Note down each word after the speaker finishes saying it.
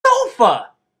Chutzpah!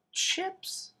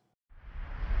 Chips?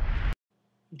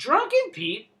 Drunken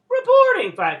Pete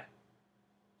reporting. Fact.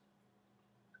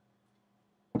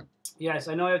 Yes,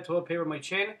 I know I have toilet paper on my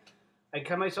chin. I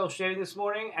cut myself shaving this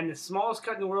morning, and the smallest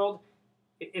cut in the world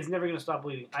is never going to stop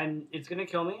bleeding. It's going to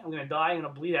kill me. I'm going to die. I'm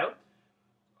going to bleed out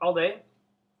all day.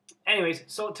 Anyways,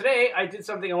 so today I did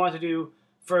something I wanted to do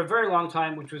for a very long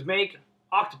time, which was make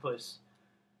octopus.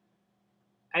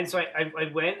 And so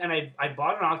I went and I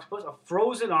bought an octopus, a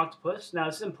frozen octopus. Now,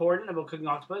 this is important about cooking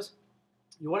octopus.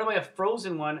 You want to buy a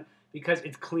frozen one because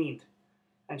it's cleaned.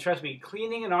 And trust me,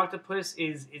 cleaning an octopus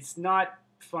it's not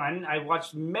fun. I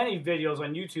watched many videos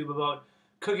on YouTube about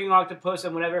cooking octopus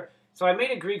and whatever. So I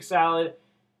made a Greek salad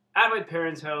at my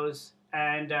parents' house.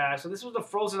 And so this was the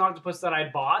frozen octopus that I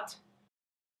bought.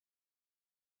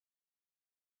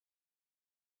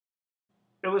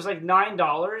 It was like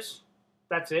 $9.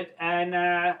 That's it.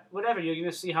 And whatever, you're going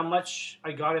to see how much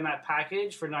I got in that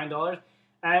package for $9.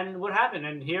 And what happened.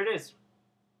 And here it is.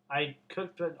 I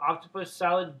cooked an octopus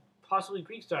salad, possibly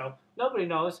Greek style. Nobody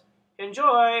knows.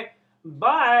 Enjoy.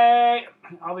 Bye.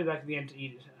 I'll be back at the end to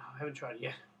eat it. I haven't tried it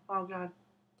yet. Oh, God.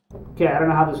 Okay, I don't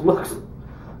know how this looks.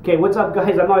 Okay, what's up,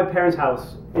 guys? I'm at my parents'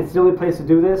 house. It's the only place to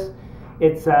do this.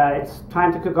 It's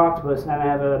time to cook octopus, and I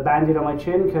have a band-aid on my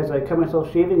chin because I cut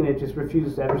myself shaving and it just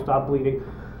refuses to ever stop bleeding.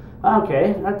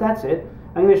 Okay, that's it.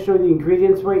 I'm going to show you the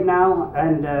ingredients right now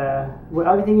and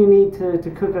everything you need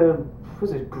to cook a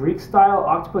Greek-style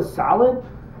octopus salad.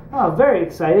 Oh, very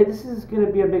excited. This is going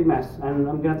to be a big mess, and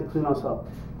I'm going to have to clean this up.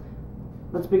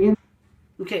 Let's begin.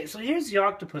 Okay, so here's the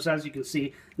octopus, as you can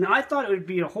see. Now, I thought it would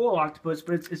be a whole octopus,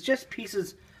 but it's just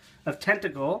pieces of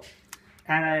tentacle,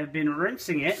 and I've been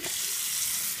rinsing it.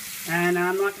 And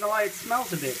I'm not going to lie, it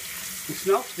smells a bit. It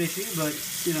smells fishy, but,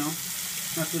 you know,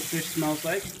 that's what fish smells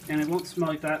like. And it won't smell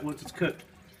like that once it's cooked.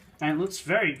 And it looks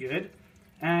very good.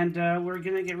 And we're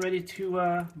going to get ready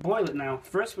to boil it now.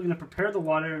 First, we're going to prepare the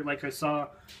water like I saw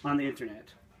on the internet,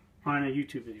 on a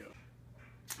YouTube video.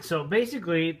 So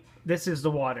basically, this is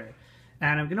the water.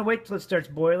 And I'm going to wait till it starts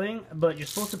boiling, but you're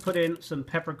supposed to put in some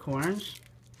peppercorns.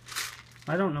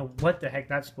 I don't know what the heck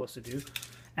that's supposed to do.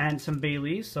 And some bay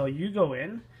leaves, so you go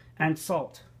in. And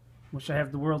salt, which I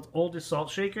have the world's oldest salt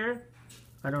shaker.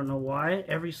 I don't know why.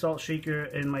 Every salt shaker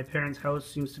in my parents' house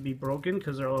seems to be broken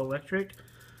because they're all electric.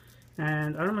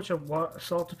 And I don't know how much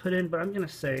salt to put in, but I'm going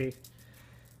to say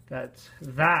that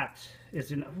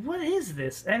is enough. What is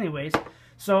this? Anyways,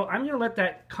 so I'm going to let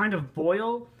that kind of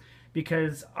boil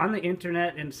because on the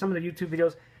internet and some of the YouTube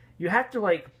videos, you have to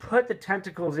like put the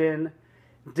tentacles in,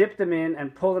 dip them in,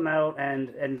 and pull them out,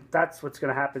 and that's what's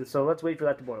going to happen. So let's wait for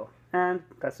that to boil. And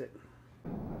that's it.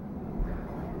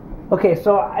 Okay,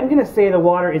 so I'm going to say the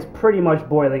water is pretty much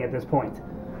boiling at this point.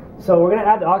 So we're going to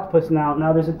add the octopus now.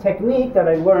 Now there's a technique that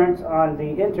I learned on the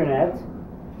internet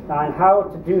on how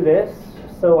to do this.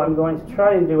 So I'm going to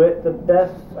try and do it the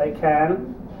best I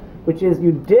can, which is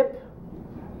you dip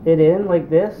it in like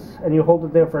this, and you hold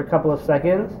it there for a couple of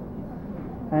seconds,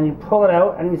 and you pull it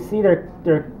out, and you see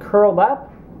they're curled up.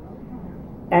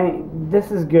 And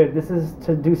this is good. This is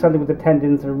to do something with the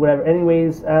tendons or whatever.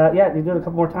 Anyways, yeah, you do it a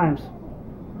couple more times.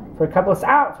 For a couple of...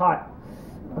 Ow, it's hot.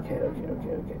 Okay.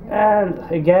 And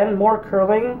again, more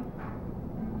curling.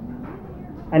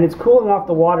 And it's cooling off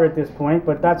the water at this point,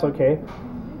 but that's okay.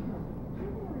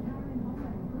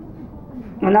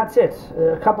 And that's it.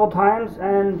 A couple times,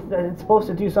 and it's supposed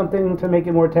to do something to make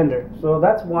it more tender. So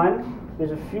that's one.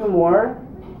 There's a few more.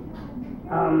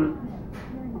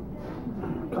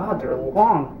 God, they're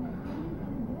long.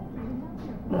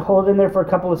 Hold it in there for a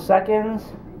couple of seconds.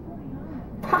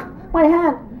 Ha! My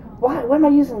hand! Why? What am I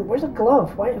using? Where's a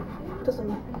glove? Why doesn't...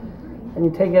 And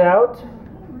you take it out.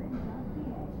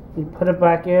 You put it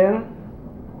back in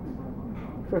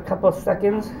for a couple of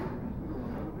seconds.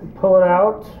 You pull it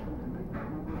out.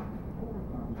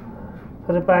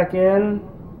 Put it back in.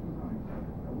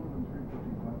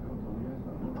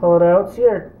 Pull it out. See,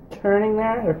 they're turning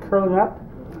there. They're curling up.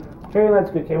 Okay,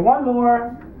 that's good. Okay, one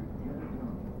more.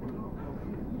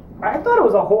 I thought it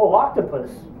was a whole octopus.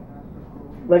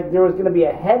 Like there was going to be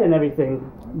a head and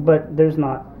everything, but there's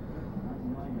not.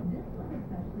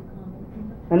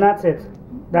 And that's it.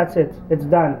 That's it. It's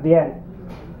done. The end.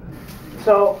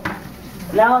 So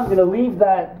now I'm going to leave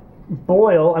that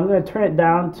boil. I'm going to turn it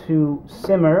down to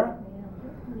simmer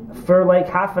for like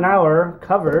half an hour,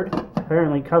 covered,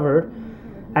 apparently covered.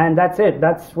 And that's it.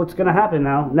 That's what's going to happen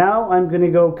now. Now I'm going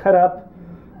to go cut up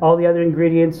all the other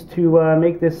ingredients to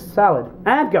make this salad.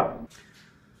 And go!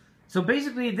 So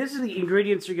basically, this is the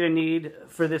ingredients you're going to need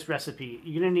for this recipe.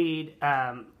 You're going to need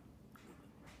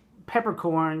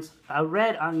peppercorns, a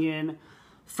red onion,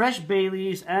 fresh bay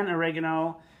leaves and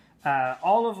oregano,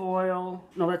 olive oil.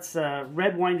 No, that's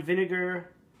red wine vinegar,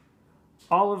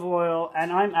 olive oil,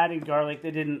 and I'm adding garlic.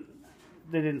 They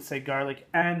didn't say garlic,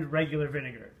 and regular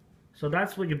vinegar. So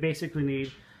that's what you basically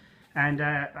need. And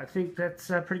I think that's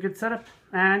a pretty good setup.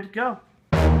 And go.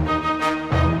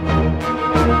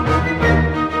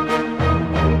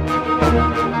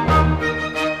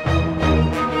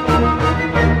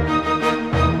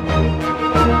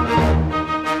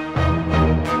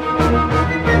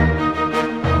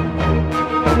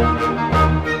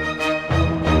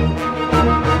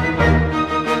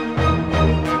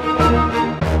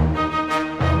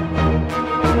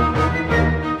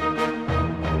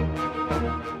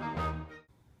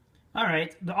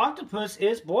 Alright, the octopus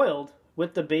is boiled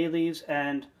with the bay leaves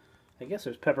and I guess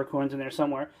there's peppercorns in there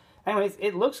somewhere. Anyways,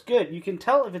 it looks good. You can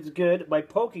tell if it's good by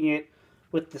poking it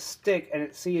with the stick and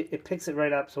it picks it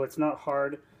right up so it's not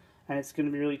hard and it's going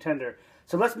to be really tender.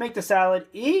 So let's make the salad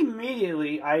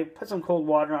immediately. I put some cold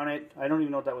water on it. I don't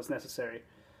even know if that was necessary.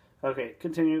 Okay,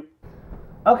 continue.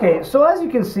 Okay, so as you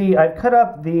can see, I've cut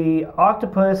up the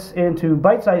octopus into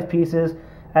bite-sized pieces.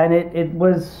 And it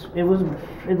looks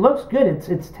good.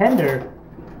 It's tender.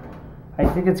 I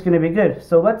think it's going to be good.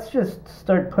 So let's just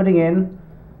start putting in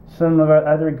some of our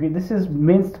other ingredients. This is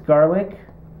minced garlic.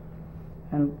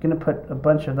 I'm going to put a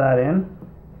bunch of that in.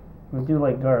 I do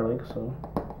like garlic, so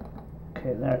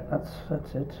okay, there.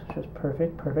 That's it. Just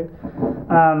perfect.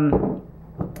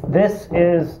 This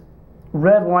is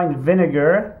red wine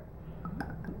vinegar.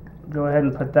 Go ahead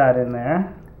and put that in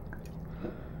there.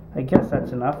 I guess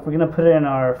that's enough. We're going to put in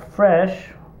our fresh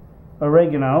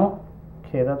oregano.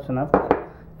 Okay, that's enough.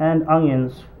 And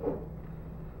onions.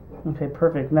 Okay,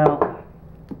 perfect. Now,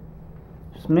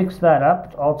 just mix that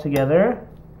up all together.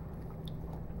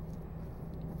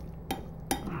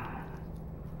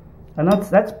 And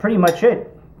that's pretty much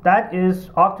it. That is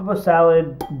octopus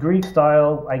salad, Greek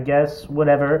style, I guess,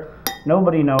 whatever.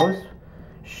 Nobody knows.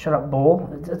 Shut up, bowl.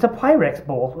 It's a Pyrex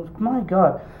bowl. My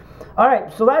God. All right,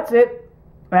 so that's it.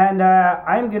 And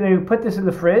I'm going to put this in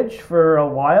the fridge for a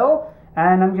while,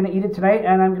 and I'm going to eat it tonight,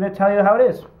 and I'm going to tell you how it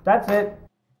is. That's it.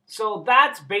 So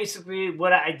that's basically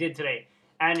what I did today.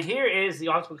 And here is the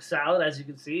octopus salad, as you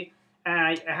can see. And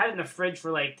I had it in the fridge for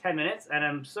like 10 minutes, and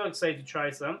I'm so excited to try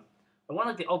some. I want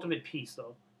like the ultimate piece,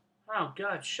 though. Oh,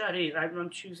 God, shut it. I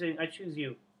choose you. I choose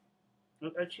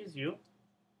you.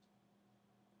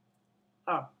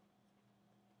 Oh.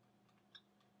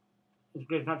 It's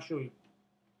good, not chewy.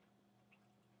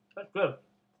 That's good.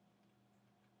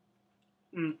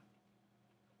 It's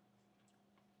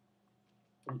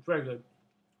very good.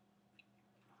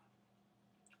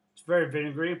 It's very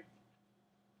vinegary,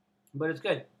 but it's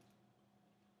good.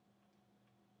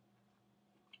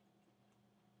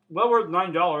 Well worth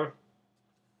 $9. All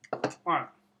right.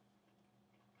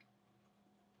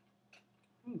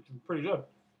 It's pretty good.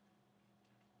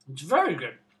 It's very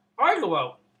good. I go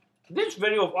out. This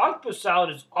video of octopus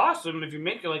salad is awesome if you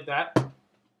make it like that.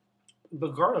 The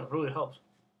garlic really helps.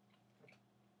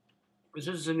 This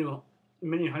is the new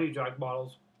mini honey jack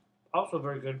bottles. Also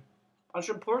very good. I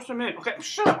should pour some in. Okay,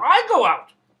 shut up. I go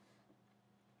out.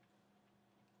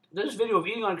 This video of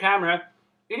eating on camera,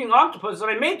 eating octopus that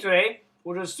I made today,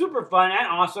 which is super fun and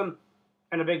awesome,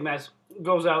 and a big mess,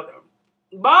 goes out.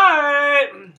 Bye!